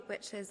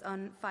which is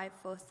on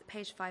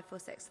page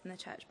 546 in the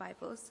Church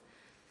Bibles.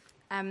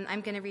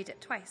 I'm going to read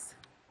it twice.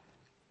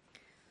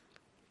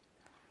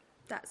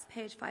 That's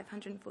page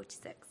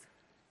 546.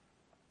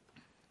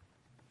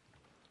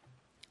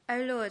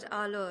 O Lord,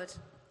 our Lord,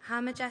 how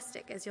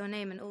majestic is your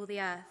name in all the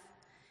earth.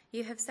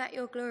 You have set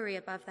your glory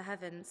above the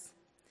heavens.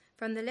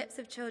 From the lips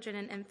of children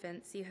and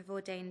infants you have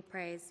ordained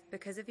praise,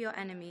 because of your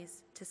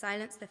enemies, to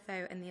silence the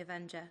foe and the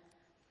avenger.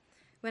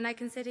 When I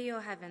consider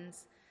your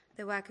heavens,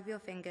 the work of your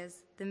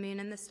fingers, the moon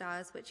and the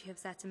stars which you have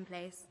set in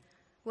place,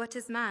 what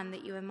is man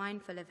that you are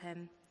mindful of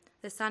him,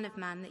 the son of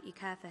man that you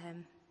care for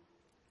him?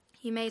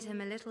 You made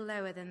him a little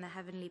lower than the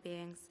heavenly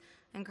beings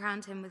and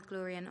crowned him with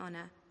glory and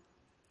honor.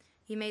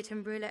 You made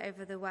him ruler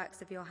over the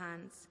works of your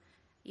hands.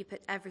 You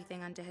put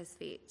everything under his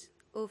feet,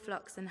 all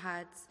flocks and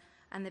herds,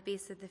 and the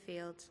beasts of the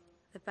field,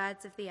 the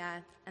birds of the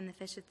air, and the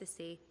fish of the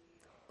sea,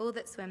 all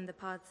that swim the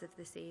paths of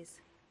the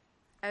seas.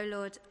 O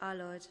Lord, our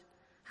Lord,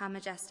 how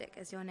majestic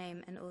is your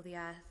name in all the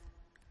earth.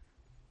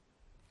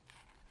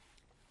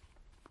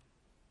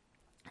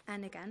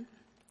 And again.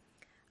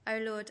 O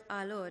Lord,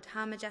 our Lord,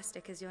 how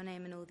majestic is your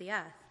name in all the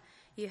earth.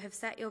 You have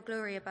set your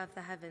glory above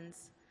the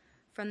heavens.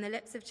 From the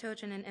lips of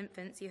children and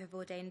infants you have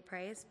ordained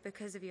praise,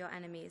 because of your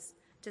enemies,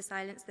 to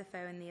silence the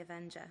foe and the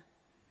avenger.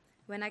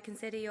 When I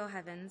consider your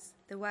heavens,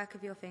 the work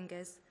of your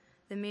fingers,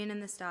 the moon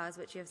and the stars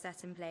which you have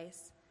set in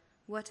place,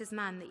 what is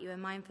man that you are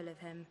mindful of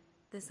him,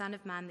 the son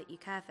of man that you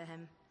care for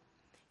him?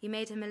 You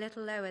made him a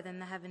little lower than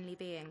the heavenly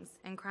beings,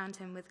 and crowned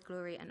him with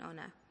glory and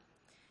honor.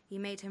 You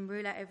made him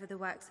ruler over the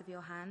works of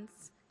your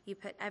hands. You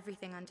put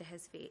everything under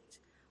his feet,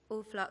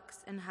 all flocks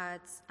and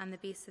herds, and the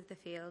beasts of the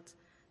field,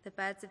 the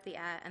birds of the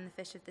air, and the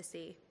fish of the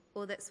sea,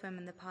 all that swim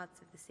in the paths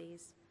of the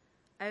seas.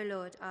 O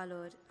Lord, our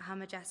Lord, how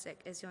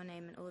majestic is your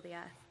name in all the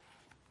earth.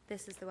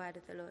 This is the word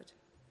of the Lord.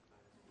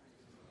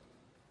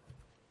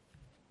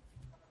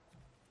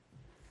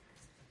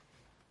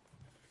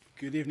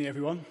 Good evening,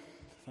 everyone.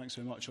 Thanks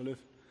very much,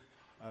 Olive.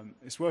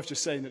 It's worth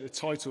just saying that the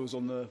titles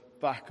on the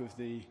back of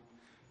the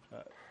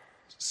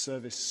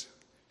service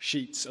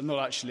sheets are not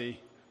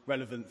actually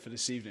relevant for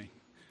this evening.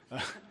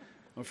 I'm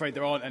afraid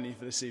there aren't any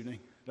for this evening.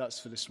 That's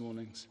for this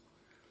morning's.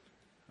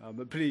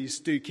 But please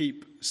do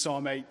keep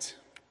Psalm 8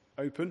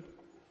 open.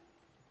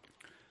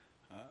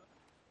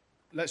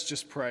 Let's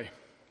just pray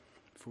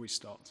before we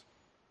start.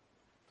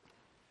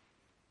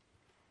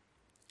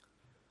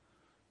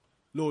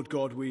 Lord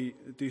God, we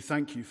do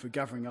thank you for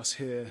gathering us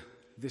here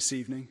this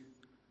evening.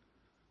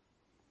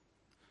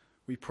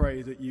 We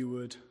pray that you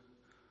would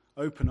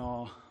open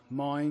our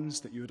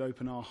minds, that you would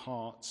open our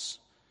hearts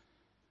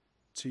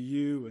to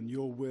you and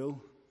your will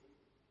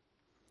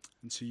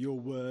and to your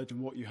word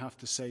and what you have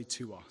to say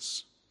to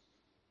us.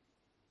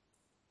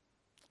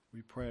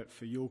 We pray it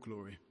for your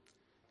glory.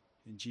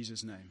 In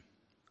Jesus' name,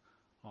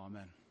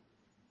 amen.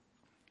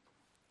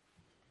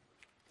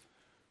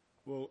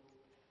 Well,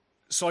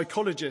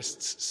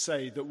 psychologists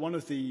say that one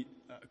of the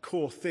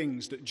core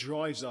things that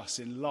drives us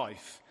in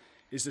life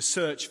is the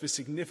search for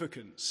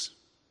significance.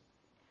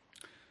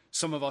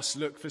 Some of us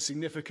look for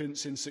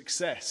significance in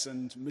success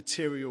and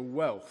material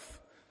wealth,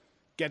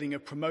 getting a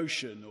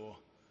promotion or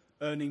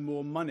earning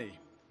more money.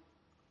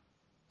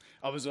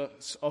 Others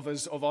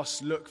of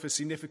us look for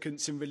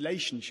significance in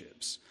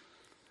relationships.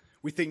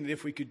 We think that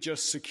if we could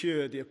just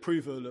secure the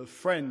approval of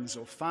friends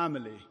or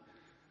family,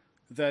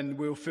 then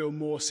we'll feel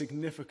more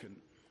significant.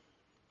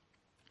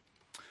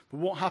 But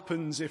what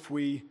happens if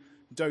we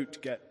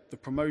don't get the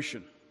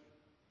promotion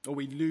or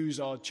we lose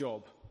our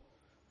job?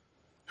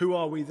 Who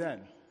are we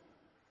then?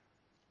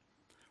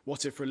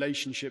 What if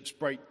relationships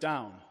break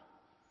down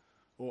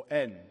or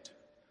end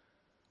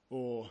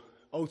or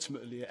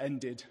ultimately are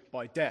ended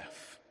by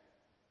death?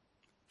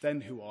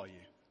 Then who are you?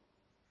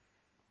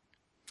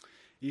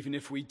 Even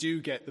if we do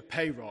get the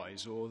pay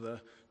rise or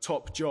the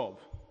top job,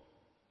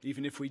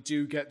 even if we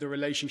do get the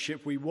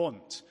relationship we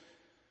want,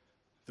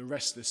 the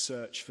restless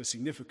search for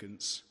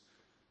significance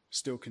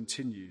still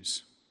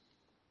continues.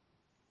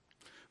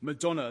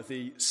 Madonna,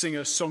 the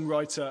singer,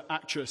 songwriter,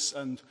 actress,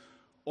 and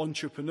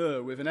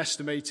entrepreneur with an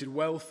estimated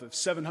wealth of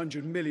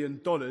 $700 million,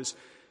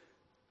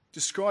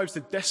 describes the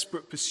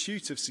desperate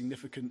pursuit of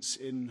significance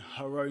in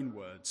her own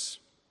words.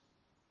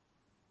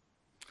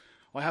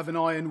 I have an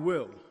iron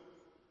will,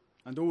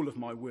 and all of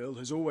my will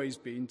has always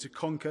been to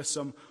conquer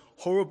some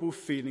horrible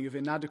feeling of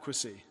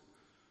inadequacy.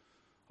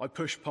 I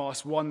push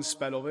past one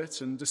spell of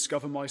it and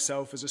discover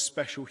myself as a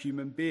special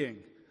human being.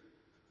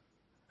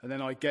 And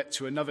then I get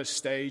to another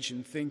stage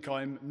and think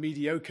I'm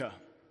mediocre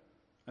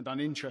and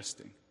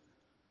uninteresting.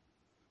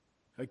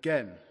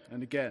 Again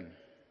and again.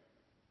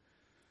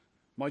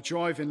 My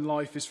drive in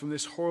life is from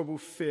this horrible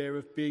fear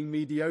of being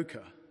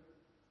mediocre.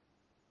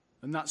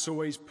 And that's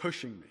always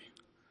pushing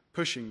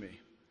me.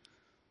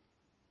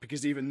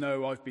 Because even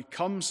though I've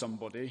become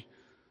somebody,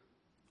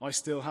 I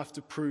still have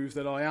to prove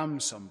that I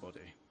am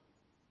somebody.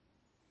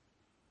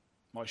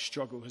 My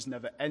struggle has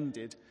never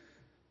ended,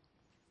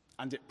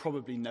 and it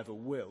probably never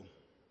will.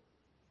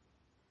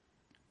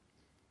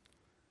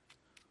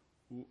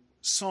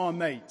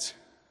 Psalm 8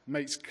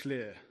 makes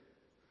clear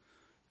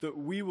that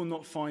we will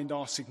not find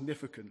our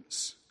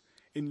significance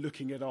in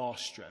looking at our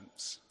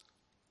strengths,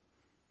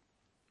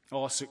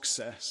 our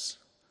success,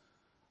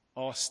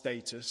 our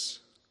status,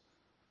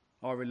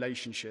 our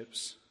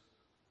relationships,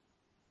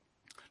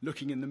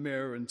 looking in the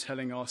mirror and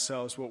telling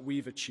ourselves what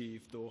we've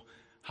achieved or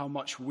how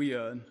much we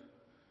earn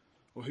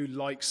or who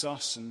likes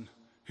us and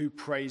who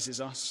praises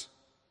us.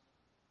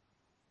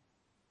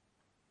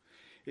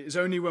 It is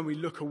only when we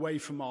look away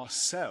from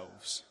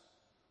ourselves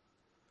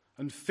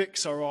and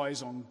fix our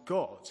eyes on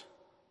God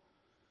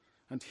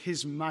and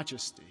his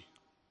majesty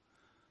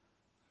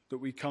that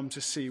we come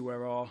to see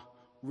where our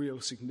real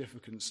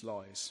significance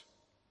lies.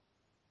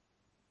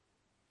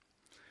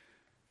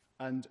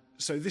 And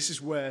so this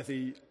is where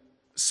the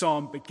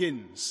psalm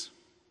begins.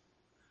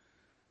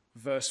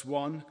 Verse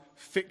 1,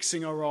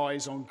 fixing our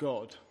eyes on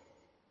God.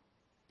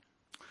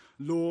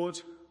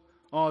 Lord,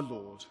 our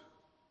Lord,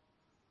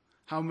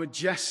 how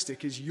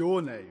majestic is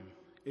your name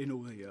in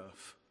all the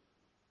earth.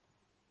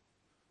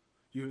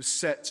 You have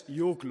set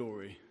your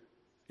glory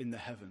in the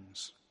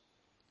heavens.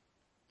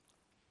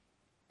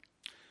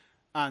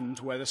 And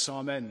where the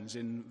psalm ends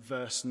in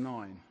verse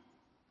 9,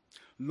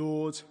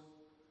 Lord,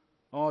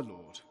 our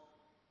Lord,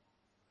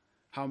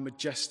 how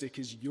majestic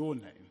is your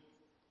name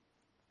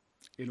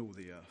in all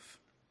the earth.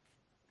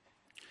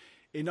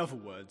 In other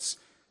words,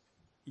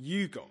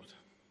 you, God,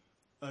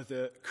 are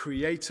the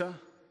creator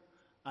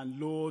and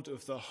Lord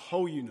of the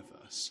whole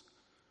universe.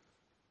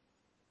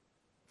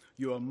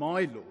 You are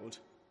my Lord,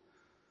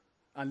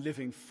 and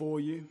living for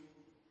you,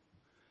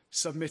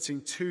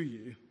 submitting to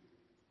you,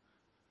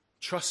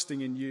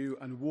 trusting in you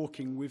and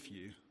walking with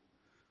you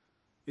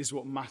is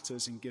what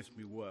matters and gives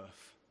me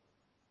worth.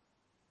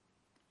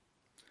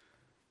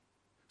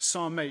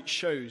 Psalm 8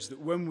 shows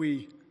that when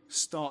we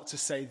start to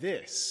say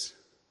this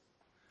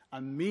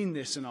and mean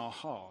this in our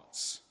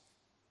hearts,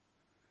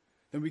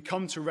 then we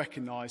come to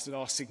recognize that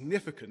our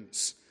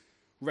significance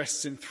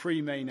rests in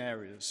three main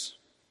areas.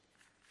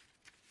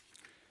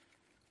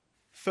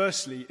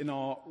 Firstly, in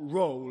our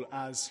role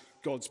as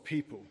God's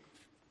people.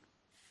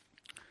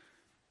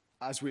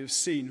 As we have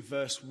seen,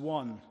 verse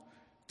 1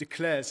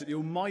 declares that the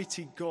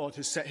Almighty God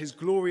has set his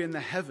glory in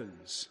the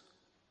heavens.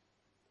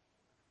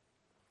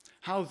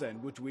 How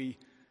then would we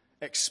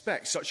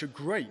expect such a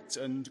great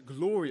and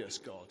glorious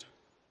God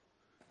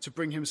to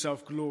bring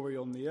himself glory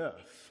on the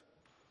earth?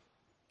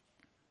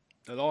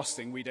 The last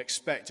thing we'd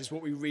expect is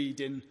what we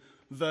read in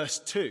verse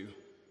 2.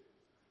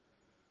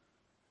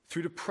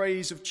 Through the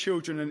praise of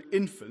children and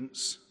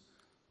infants,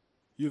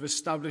 you have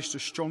established a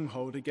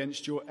stronghold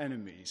against your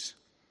enemies,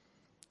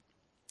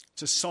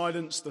 to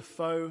silence the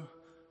foe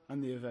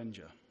and the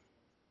avenger.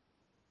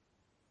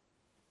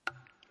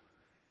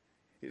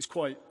 It's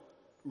quite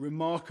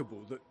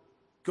remarkable that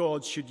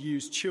God should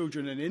use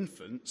children and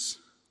infants,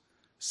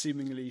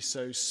 seemingly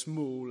so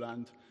small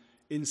and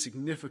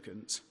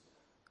insignificant,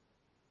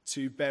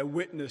 to bear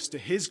witness to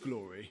his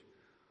glory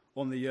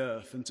on the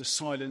earth and to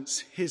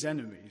silence his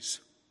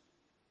enemies.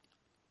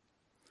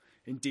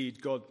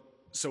 Indeed, God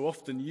so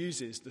often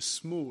uses the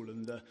small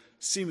and the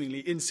seemingly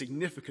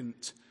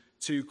insignificant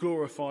to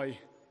glorify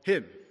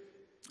him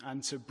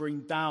and to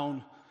bring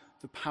down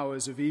the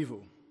powers of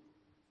evil.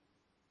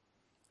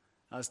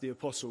 As the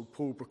Apostle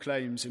Paul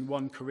proclaims in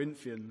 1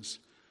 Corinthians,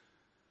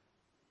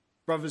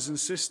 brothers and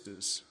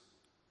sisters,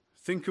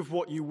 think of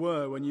what you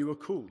were when you were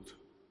called.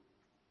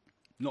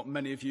 Not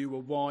many of you were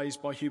wise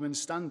by human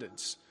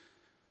standards.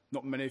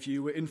 Not many of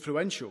you were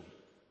influential.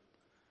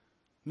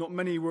 Not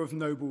many were of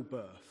noble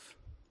birth.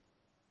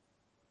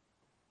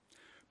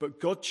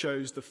 But God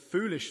chose the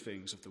foolish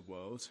things of the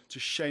world to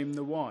shame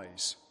the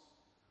wise.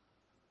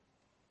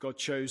 God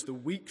chose the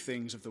weak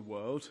things of the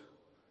world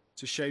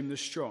to shame the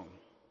strong.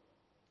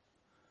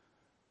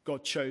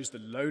 God chose the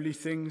lowly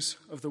things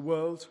of the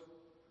world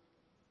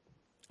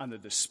and the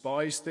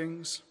despised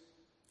things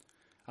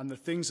and the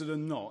things that are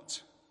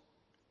not,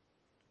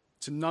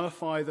 to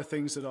nullify the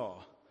things that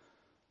are,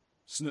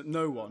 so that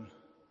no one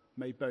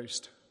may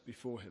boast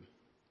before him.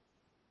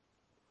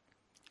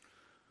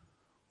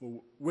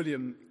 Well,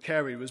 William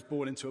Carey was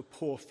born into a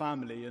poor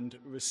family and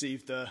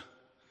received a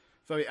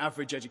very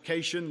average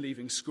education,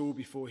 leaving school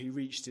before he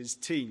reached his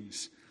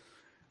teens.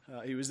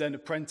 He was then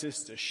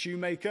apprenticed as a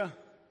shoemaker,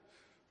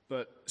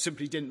 but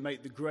simply didn't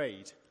make the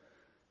grade.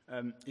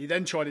 He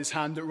then tried his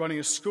hand at running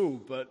a school,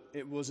 but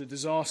it was a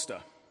disaster.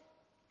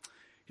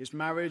 His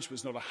marriage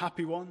was not a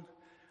happy one,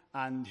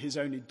 and his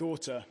only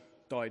daughter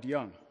died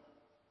young.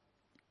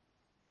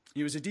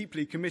 He was a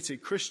deeply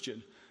committed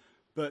Christian,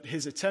 but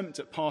his attempt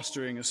at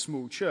pastoring a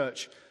small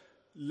church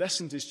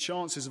lessened his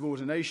chances of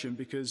ordination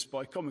because,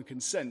 by common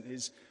consent,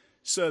 his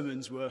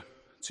sermons were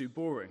too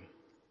boring.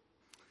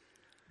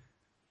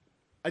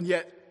 And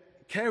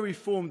yet, Carey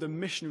formed a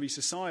missionary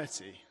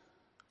society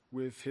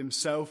with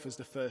himself as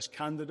the first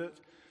candidate,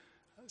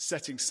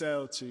 setting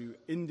sail to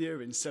India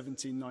in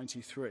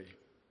 1793.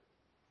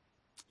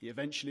 He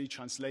eventually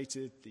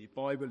translated the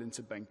Bible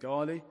into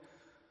Bengali,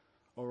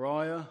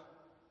 Oriya,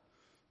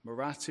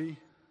 Marathi,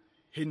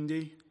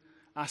 Hindi,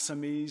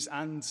 Assamese,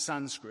 and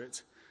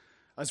Sanskrit,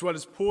 as well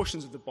as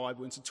portions of the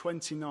Bible into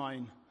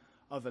 29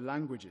 other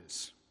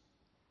languages.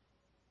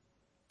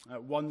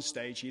 At one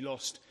stage, he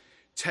lost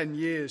 10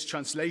 years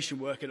translation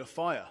work in a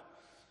fire.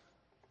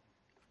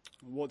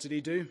 What did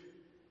he do?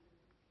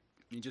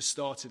 He just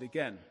started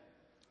again.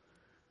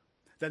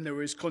 Then there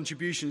were his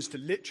contributions to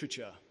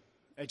literature,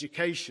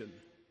 education,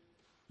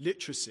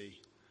 literacy,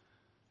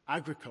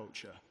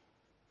 agriculture,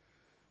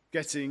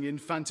 getting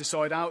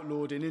infanticide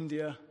outlawed in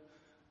India,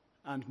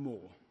 and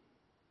more.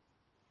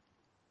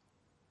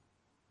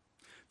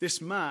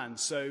 This man,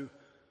 so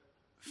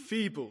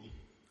feeble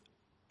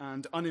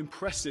and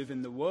unimpressive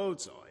in the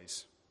world's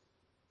eyes,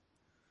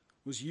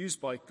 was used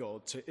by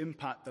God to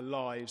impact the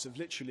lives of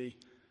literally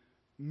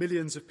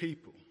millions of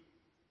people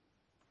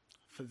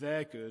for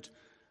their good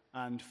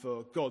and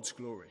for God's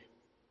glory.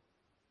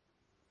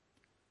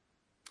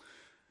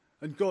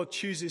 And God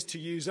chooses to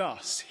use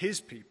us,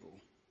 his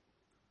people,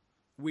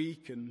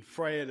 weak and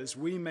frail as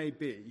we may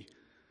be,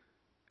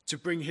 to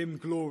bring him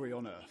glory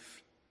on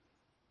earth.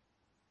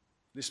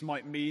 This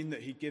might mean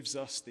that he gives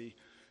us the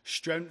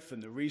strength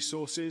and the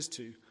resources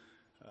to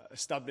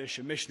establish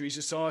a missionary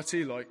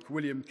society like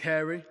William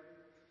Carey.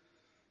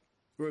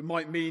 Or it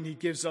might mean he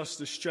gives us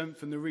the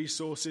strength and the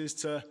resources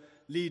to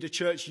lead a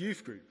church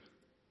youth group,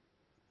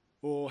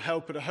 or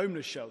help at a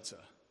homeless shelter,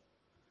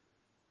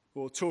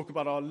 or talk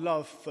about our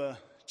love for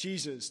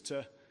Jesus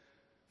to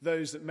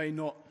those that may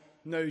not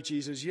know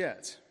Jesus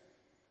yet,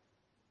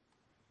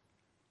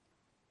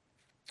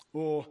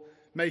 or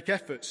make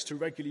efforts to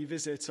regularly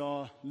visit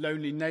our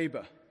lonely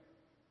neighbour,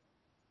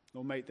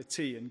 or make the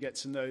tea and get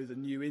to know the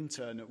new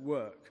intern at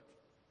work.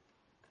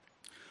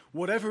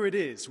 Whatever it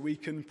is, we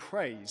can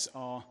praise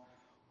our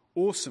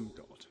awesome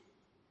God,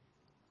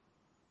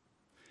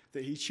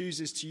 that he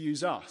chooses to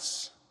use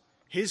us,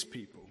 his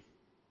people,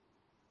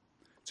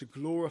 to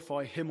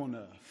glorify him on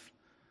earth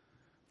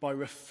by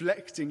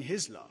reflecting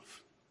his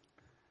love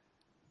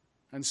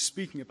and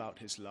speaking about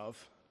his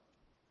love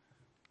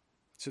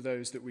to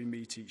those that we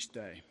meet each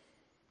day.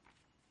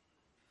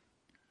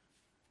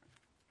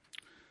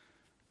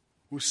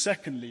 Well,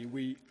 secondly,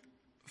 we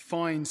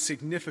find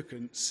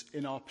significance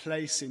in our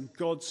place in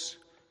God's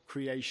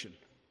creation.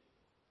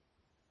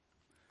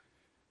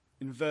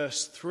 In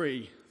verse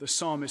 3, the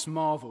psalmist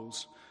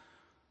marvels,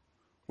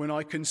 "When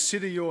I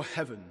consider your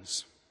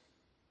heavens,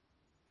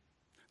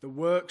 the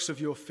works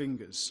of your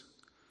fingers,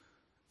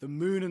 the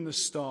moon and the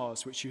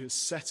stars which you have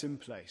set in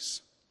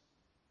place."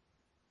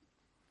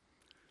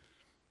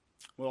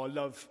 Well, I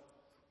love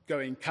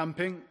going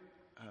camping.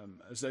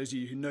 As those of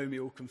you who know me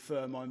will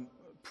confirm, I'm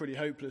pretty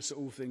hopeless at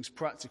all things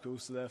practical,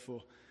 so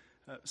therefore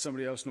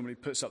somebody else normally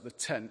puts up the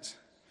tent.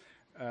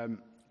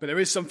 But there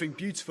is something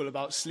beautiful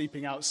about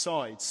sleeping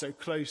outside, so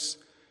close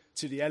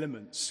to the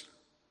elements.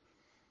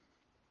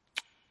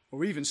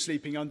 Or even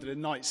sleeping under the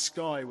night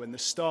sky when the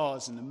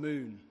stars and the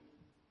moon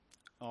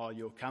are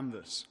your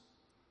canvas.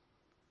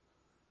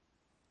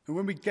 And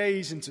when we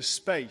gaze into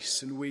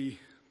space and we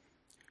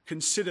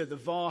consider the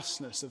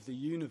vastness of the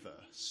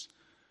universe,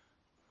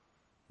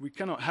 we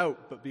cannot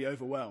help but be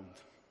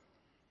overwhelmed.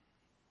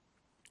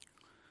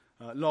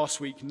 Last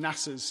week,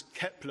 NASA's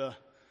Kepler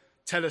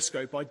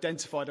telescope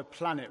identified a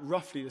planet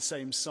roughly the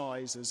same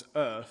size as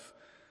Earth,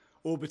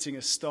 orbiting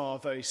a star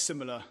very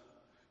similar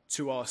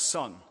to our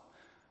sun.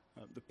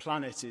 The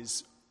planet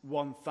is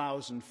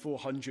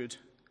 1,400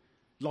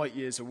 light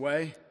years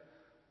away,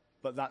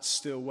 but that's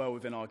still well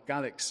within our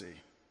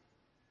galaxy.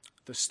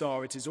 The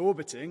star it is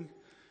orbiting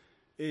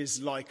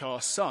is, like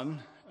our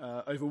sun,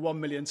 over 1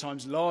 million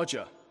times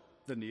larger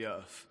than the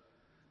Earth,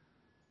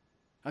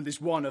 and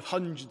is one of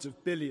hundreds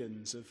of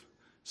billions of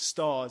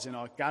stars in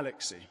our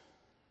galaxy.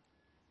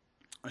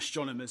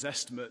 Astronomers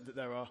estimate that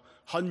there are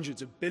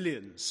hundreds of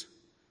billions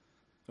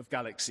of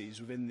galaxies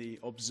within the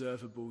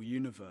observable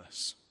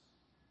universe.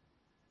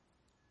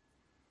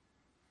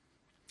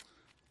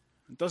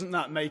 Doesn't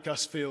that make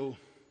us feel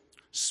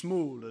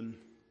small and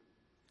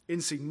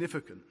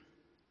insignificant?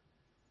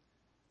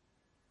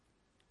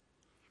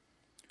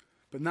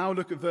 But now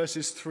look at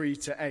verses 3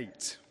 to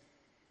 8.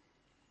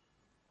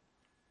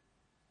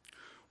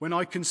 "When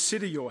I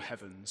consider your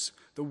heavens,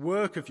 the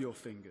work of your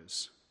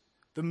fingers,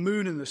 the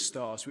moon and the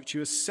stars which you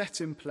have set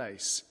in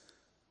place,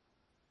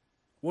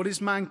 what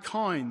is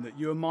mankind that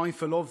you are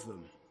mindful of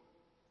them?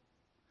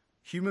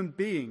 Human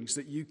beings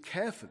that you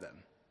care for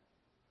them?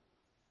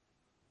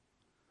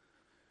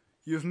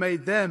 You have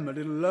made them a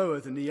little lower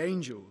than the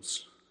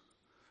angels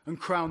and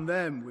crowned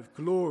them with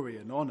glory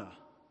and honor.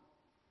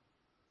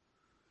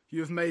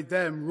 You have made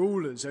them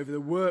rulers over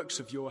the works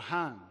of your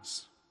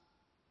hands.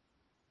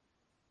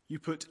 You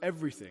put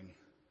everything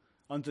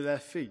under their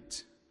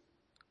feet,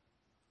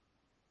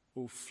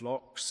 all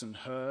flocks and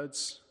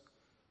herds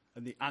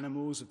and the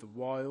animals of the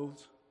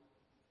wild,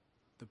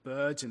 the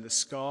birds in the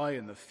sky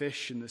and the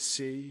fish in the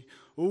sea,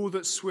 all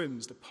that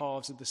swims the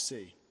paths of the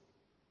sea."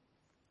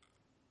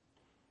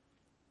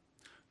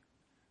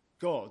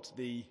 God,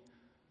 the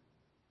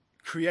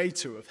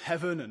creator of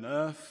heaven and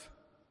earth,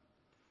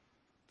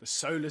 the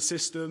solar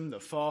system, the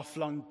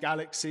far-flung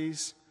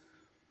galaxies,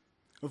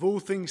 of all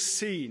things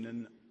seen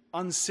and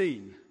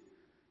unseen,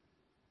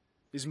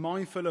 is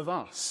mindful of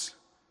us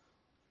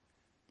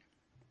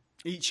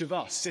Each of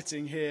us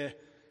sitting here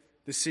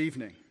this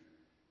evening,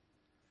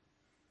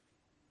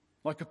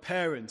 like a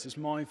parent is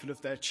mindful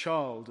of their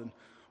child and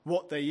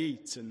what they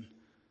eat and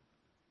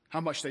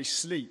how much they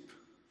sleep,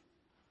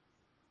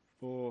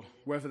 or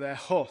whether they're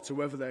hot or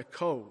whether they're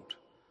cold.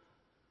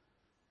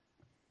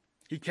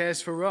 He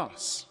cares for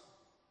us.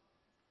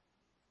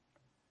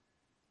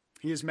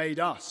 He has made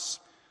us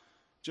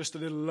just a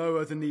little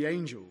lower than the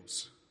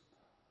angels,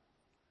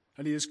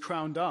 and he has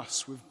crowned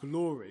us with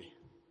glory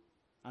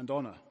and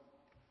honor.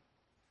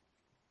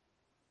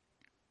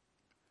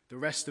 The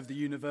rest of the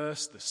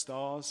universe, the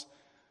stars,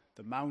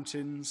 the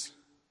mountains,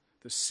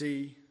 the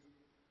sea,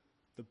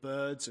 the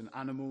birds and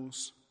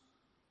animals,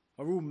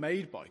 are all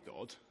made by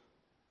God.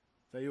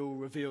 They all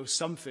reveal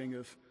something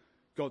of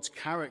God's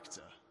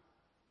character.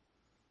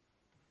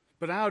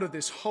 But out of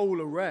this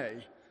whole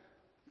array,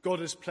 God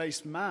has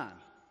placed man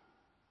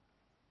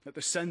at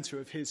the center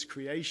of his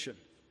creation.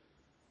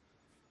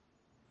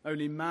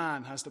 Only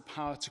man has the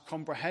power to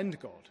comprehend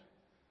God.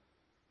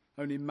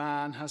 Only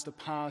man has the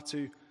power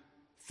to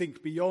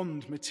think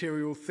beyond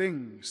material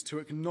things, to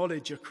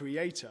acknowledge a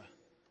creator,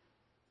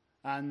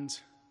 and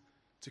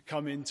to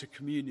come into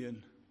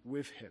communion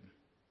with him.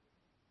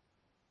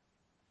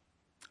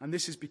 And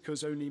this is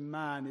because only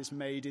man is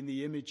made in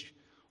the image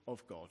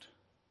of God.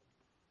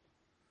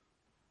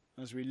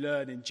 As we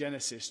learn in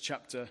Genesis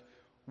chapter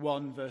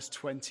 1, verse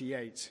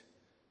 28.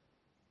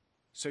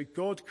 So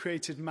God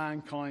created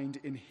mankind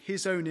in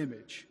his own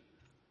image.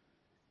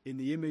 In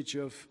the image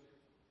of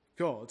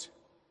God,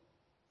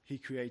 he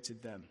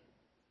created them.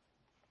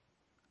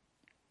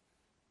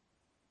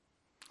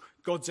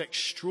 God's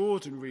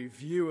extraordinary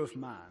view of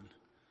man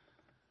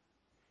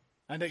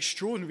and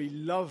extraordinary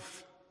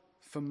love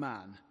for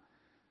man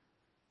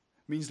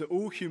means that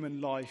all human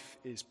life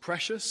is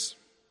precious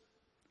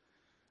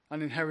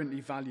and inherently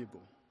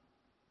valuable.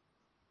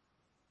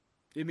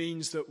 It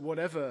means that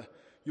whatever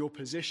your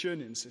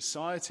position in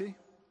society,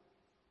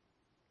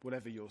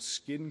 whatever your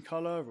skin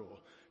color or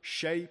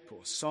shape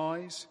or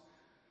size,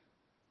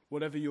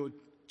 whatever your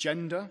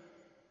gender,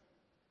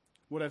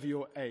 whatever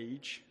your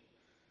age,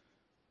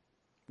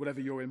 whatever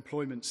your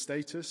employment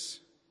status,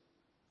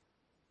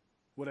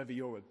 whatever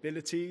your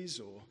abilities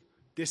or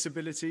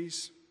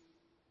disabilities,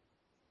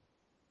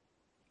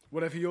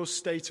 whatever your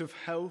state of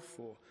health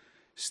or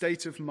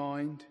state of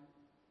mind,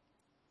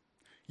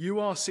 you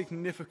are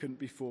significant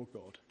before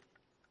God.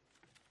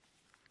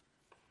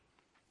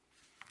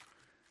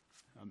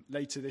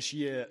 Later this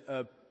year,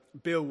 a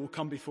bill will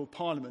come before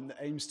Parliament that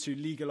aims to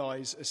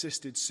legalise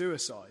assisted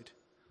suicide.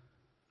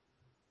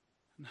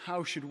 And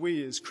how should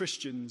we as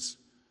Christians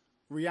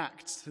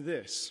react to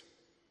this?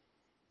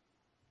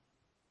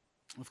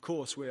 Of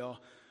course, we are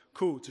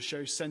called to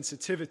show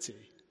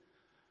sensitivity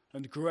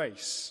and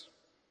grace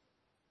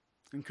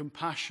and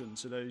compassion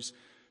to those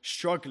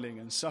struggling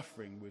and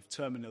suffering with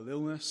terminal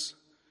illness,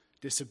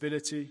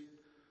 disability,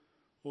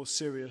 or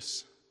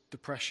serious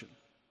depression.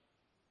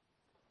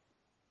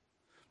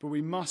 But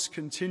we must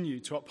continue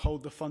to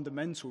uphold the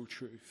fundamental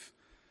truth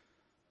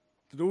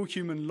that all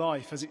human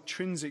life has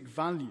intrinsic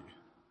value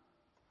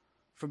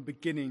from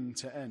beginning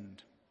to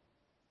end.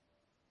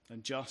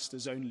 And just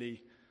as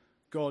only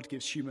God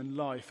gives human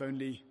life,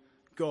 only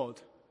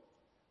God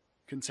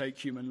can take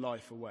human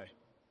life away.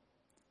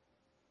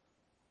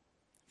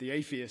 The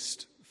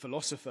atheist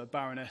philosopher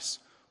Baroness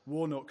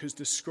Warnock has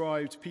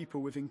described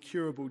people with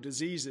incurable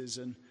diseases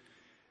and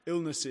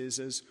illnesses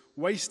as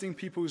wasting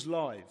people's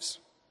lives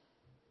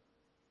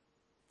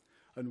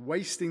and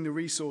wasting the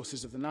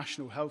resources of the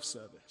National Health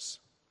Service.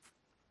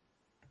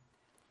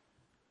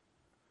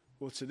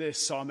 Well, to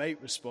this, Psalm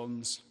 8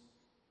 responds,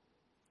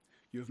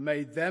 "You have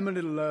made them a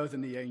little lower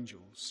than the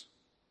angels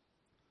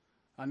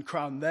and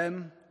crowned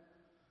them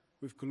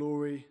with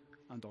glory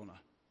and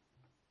honor."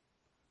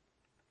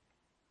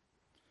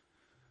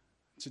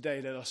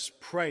 Today, let us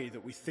pray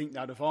that we think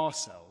that of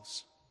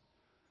ourselves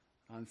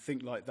and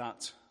think like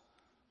that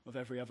of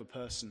every other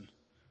person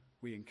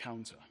we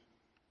encounter.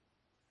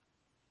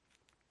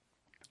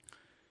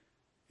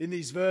 In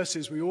these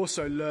verses, we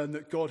also learn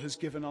that God has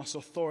given us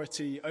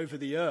authority over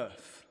the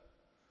earth,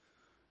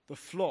 the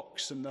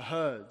flocks and the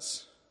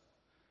herds,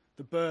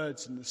 the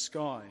birds in the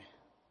sky,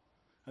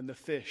 and the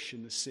fish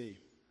in the sea.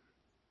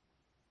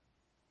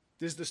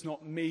 This does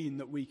not mean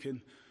that we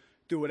can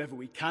do whatever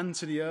we can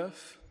to the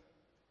earth.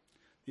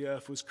 The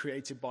earth was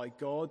created by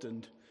God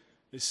and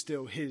is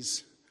still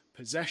his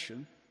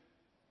possession.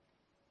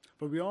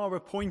 But we are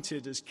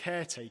appointed as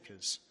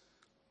caretakers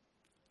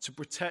to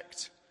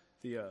protect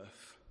the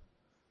earth,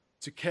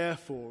 to care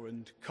for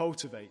and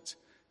cultivate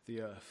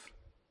the earth.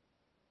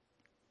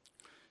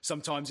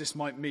 Sometimes this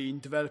might mean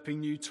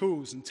developing new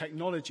tools and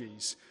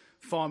technologies,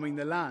 farming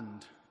the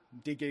land,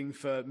 digging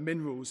for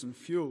minerals and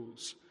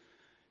fuels,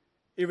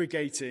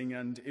 irrigating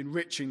and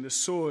enriching the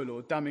soil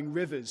or damming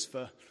rivers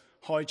for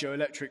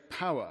hydroelectric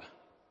power,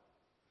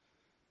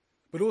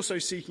 but also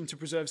seeking to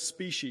preserve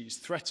species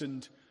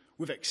threatened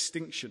with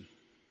extinction,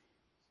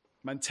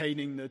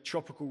 maintaining the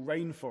tropical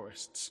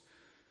rainforests,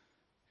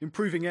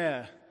 improving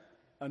air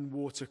and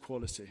water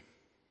quality.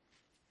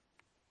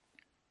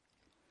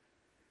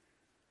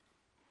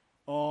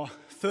 Our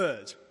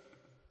third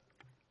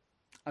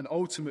and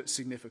ultimate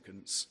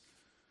significance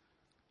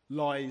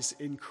lies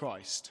in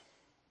Christ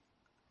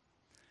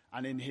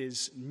and in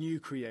his new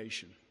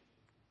creation.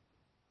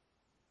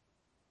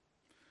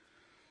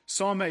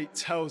 Psalm 8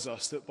 tells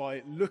us that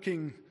by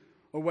looking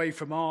away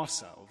from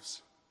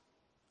ourselves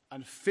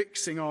and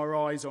fixing our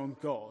eyes on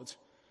God,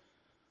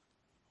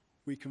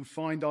 we can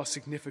find our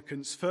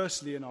significance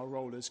firstly in our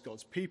role as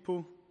God's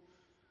people,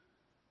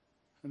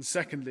 and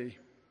secondly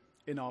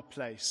in our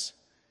place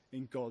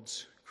in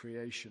God's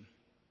creation.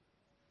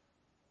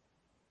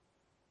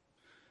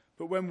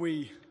 But when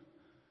we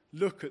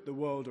look at the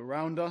world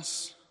around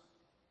us,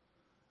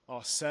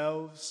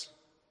 ourselves,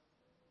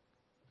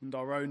 and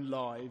our own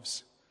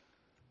lives,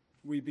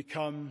 we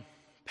become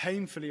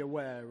painfully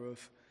aware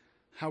of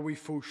how we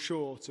fall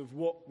short of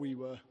what we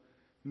were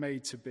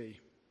made to be.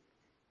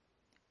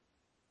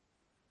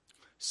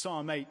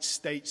 Psalm 8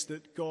 states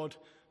that God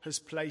has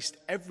placed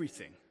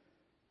everything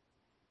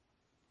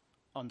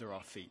under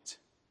our feet.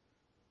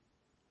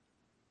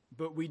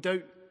 But we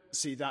don't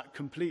see that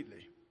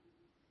completely.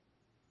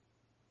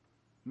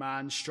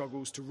 Man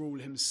struggles to rule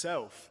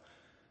himself,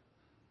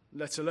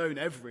 let alone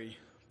every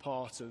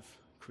part of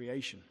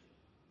creation.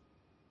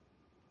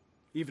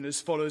 Even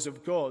as followers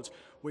of God,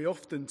 we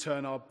often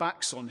turn our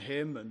backs on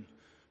him and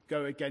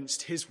go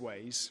against his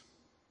ways.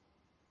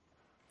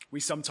 We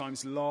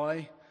sometimes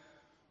lie.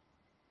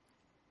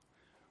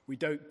 We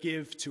don't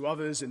give to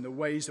others in the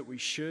ways that we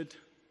should.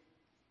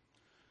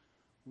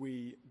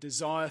 We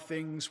desire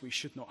things we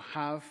should not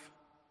have.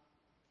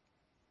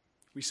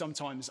 We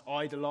sometimes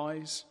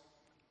idolize.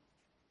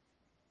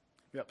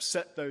 We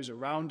upset those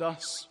around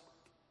us,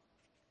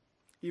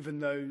 even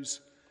those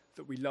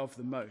that we love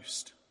the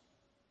most.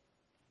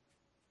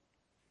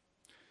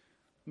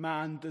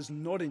 Man does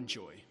not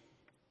enjoy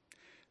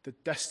the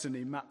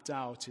destiny mapped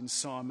out in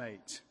Psalm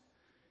 8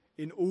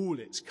 in all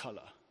its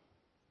colour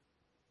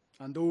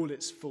and all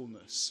its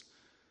fullness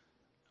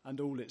and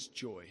all its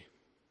joy.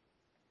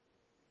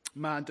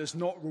 Man does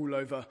not rule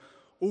over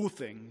all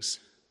things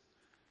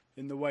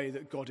in the way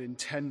that God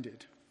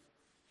intended.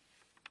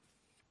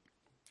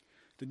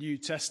 The New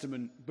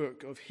Testament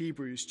book of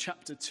Hebrews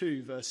chapter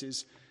 2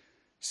 verses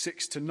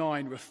 6 to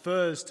 9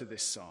 refers to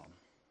this psalm.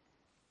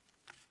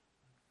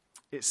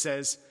 It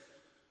says,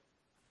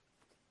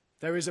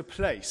 "There is a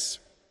place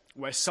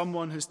where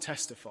someone has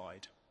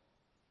testified.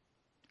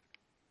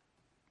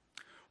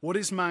 What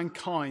is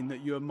mankind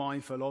that you are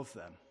mindful of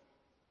them?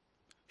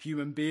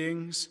 Human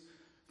beings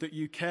that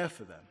you care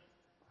for them.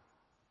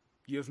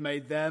 You have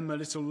made them a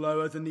little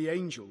lower than the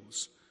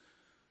angels.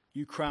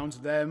 You crowned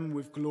them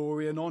with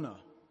glory and honor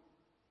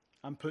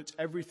and put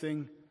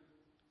everything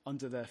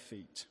under their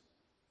feet.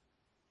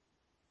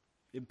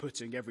 In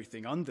putting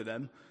everything under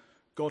them,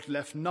 God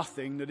left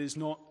nothing that is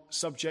not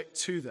subject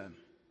to them.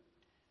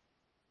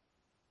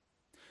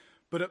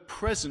 But at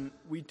present,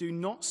 we do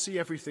not see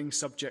everything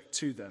subject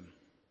to them.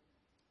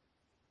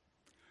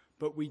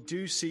 But we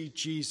do see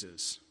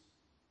Jesus,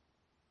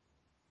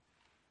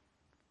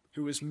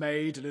 who was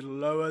made a little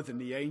lower than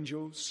the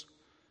angels,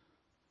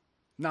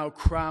 now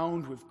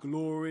crowned with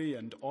glory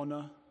and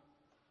honor,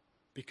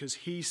 because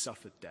he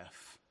suffered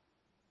death,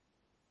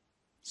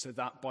 so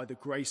that by the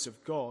grace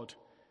of God,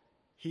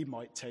 he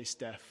might taste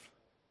death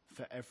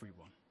for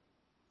everyone."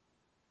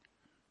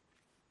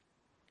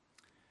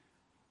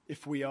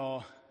 If we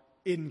are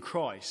in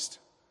Christ,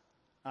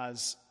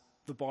 as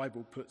the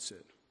Bible puts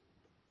it,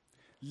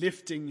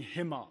 lifting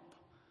him up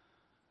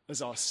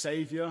as our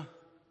Saviour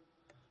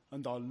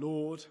and our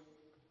Lord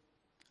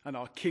and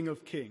our King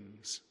of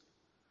Kings,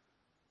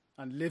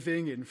 and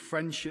living in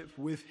friendship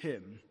with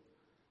him,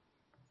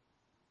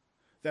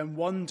 then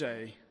one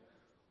day,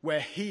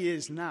 where he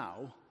is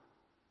now,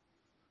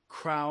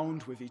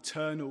 crowned with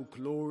eternal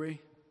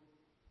glory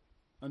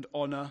and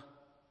honor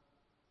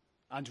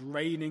and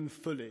reigning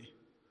fully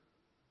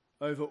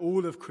over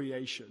all of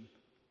creation,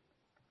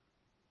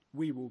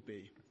 we will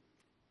be.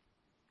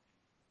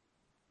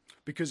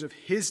 Because of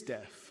his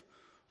death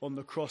on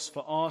the cross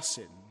for our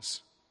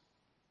sins,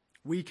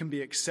 we can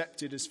be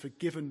accepted as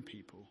forgiven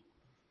people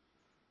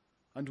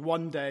and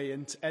one day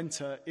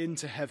enter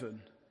into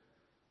heaven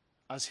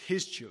as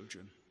his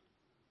children,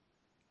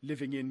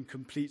 living in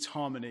complete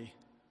harmony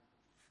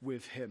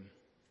with him.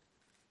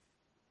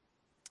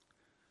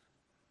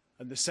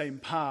 And the same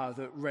power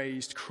that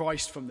raised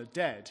Christ from the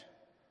dead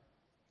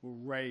will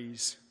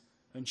raise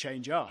and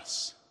change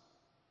us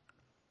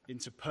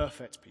into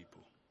perfect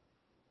people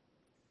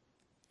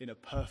in a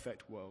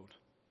perfect world.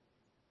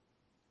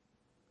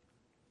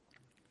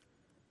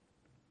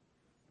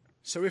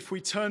 So if we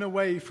turn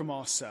away from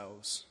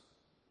ourselves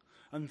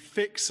and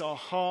fix our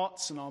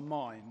hearts and our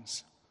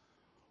minds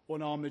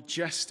on our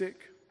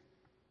majestic,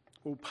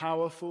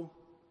 all-powerful,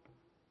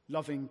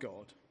 loving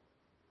God,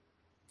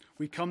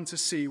 we come to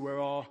see where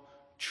our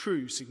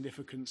true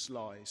significance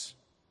lies.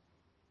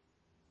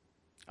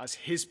 As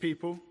his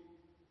people,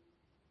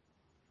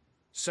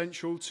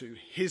 central to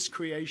his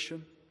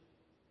creation,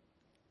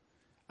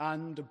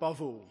 and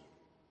above all,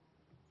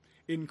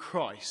 in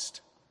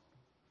Christ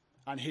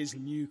and his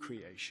new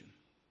creation,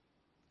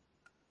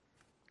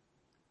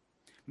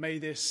 May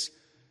this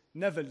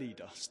never lead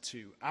us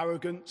to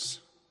arrogance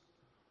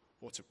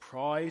or to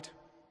pride,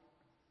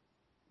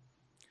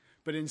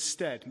 but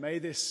instead may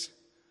this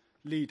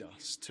lead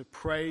us to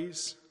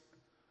praise,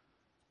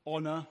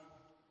 honour,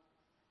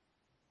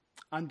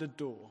 and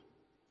adore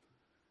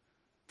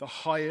the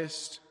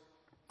highest,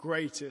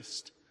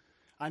 greatest,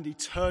 and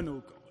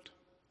eternal God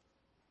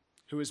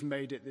who has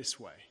made it this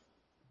way.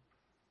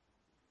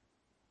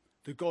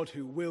 The God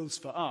who wills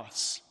for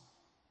us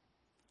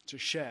to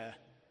share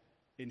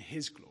in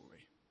his glory.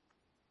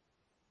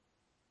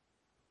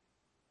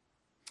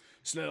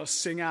 So let us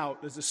sing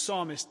out as the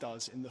psalmist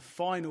does in the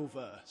final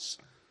verse,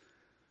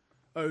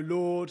 O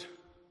Lord,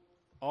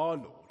 our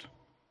Lord,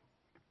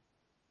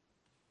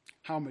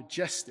 how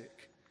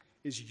majestic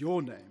is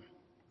your name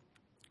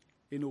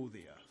in all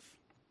the earth.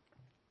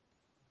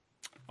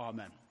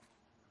 Amen.